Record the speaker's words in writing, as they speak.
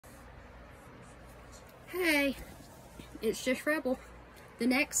Hey, it's just Rebel. The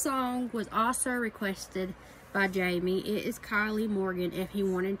next song was also requested by Jamie. It is Kylie Morgan. If he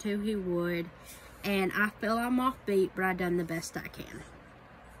wanted to, he would. And I feel I'm off beat, but I done the best I can.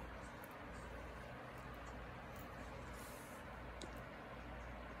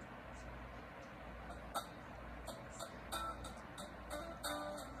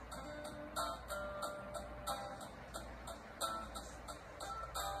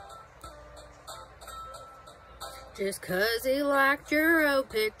 Just 'cause he liked your old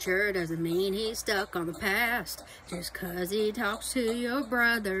picture doesn't mean he's stuck on the past. Just 'cause he talks to your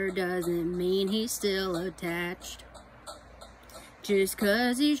brother doesn't mean he's still attached. Just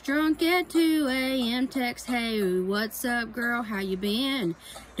 'cause he's drunk at 2 a.m. text, hey, what's up, girl, how you been?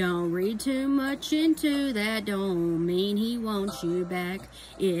 Don't read too much into that, don't mean he wants you back.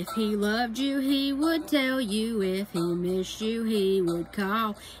 If he loved you, he would tell you. If he missed you, he would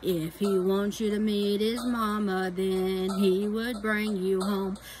call. If he wants you to meet his mama, then he would bring you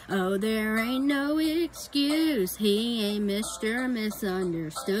home. Oh, there ain't no excuse, he ain't Mr.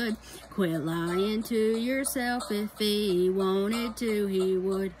 Misunderstood. Quit lying to yourself. If he wanted to, he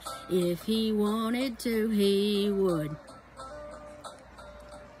would. If he wanted to, he would.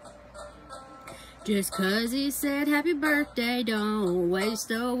 Just 'cause he said happy birthday, don't waste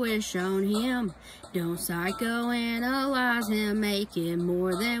a wish on him. Don't psychoanalyze him, make it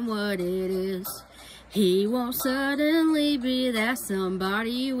more than what it is. He won't suddenly be that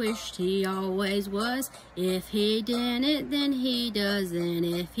somebody you wished he always was. If he didn't, then he doesn't.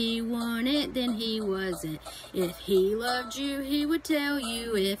 If he wanted, then he wasn't. If he loved you, he would tell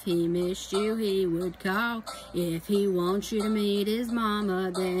you. If he missed you, he would call. If he wants you to meet his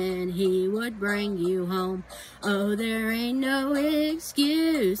mama, then he would bring you home. Oh, there ain't no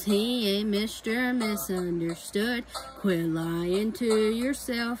excuse, he ain't Mr. Misunderstood. Quit lying to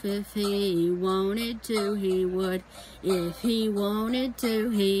yourself. If he wanted to, he would. If he wanted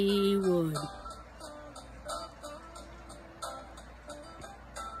to, he would.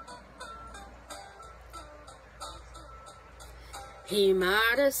 He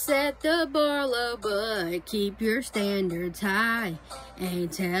might have set the bar low, but keep your standards high.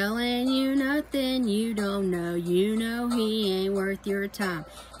 Ain't telling you nothing you don't know. You know he ain't worth your time.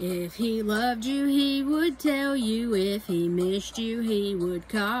 If he loved you, he would tell you. If he missed you, he would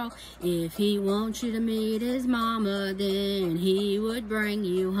call. If he wants you to meet his mama, then he would bring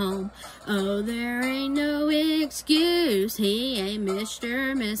you home. Oh, there ain't no excuse, he ain't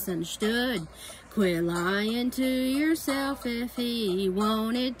Mr. Misunderstood. Quit lying to yourself. If he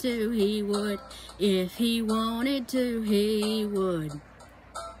wanted to, he would. If he wanted to, he would.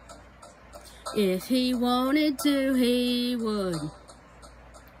 If he wanted to, he would.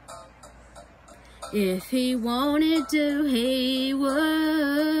 If he wanted to, he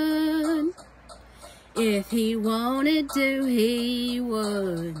would. If he wanted to, he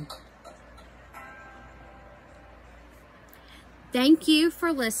would. Thank you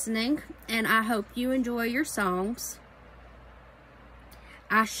for listening, and I hope you enjoy your songs.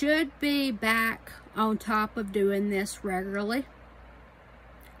 I should be back on top of doing this regularly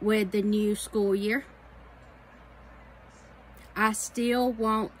with the new school year. I still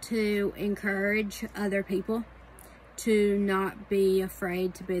want to encourage other people to not be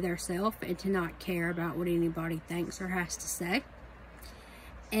afraid to be themselves and to not care about what anybody thinks or has to say.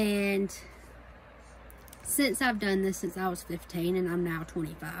 And since I've done this since I was 15 and I'm now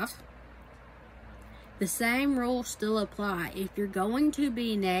 25, the same rules still apply. If you're going to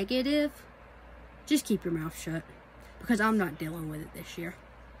be negative, just keep your mouth shut, because I'm not dealing with it this year.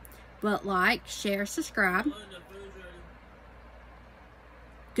 But like, share, subscribe.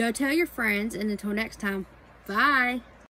 Go tell your friends, and until next time, bye.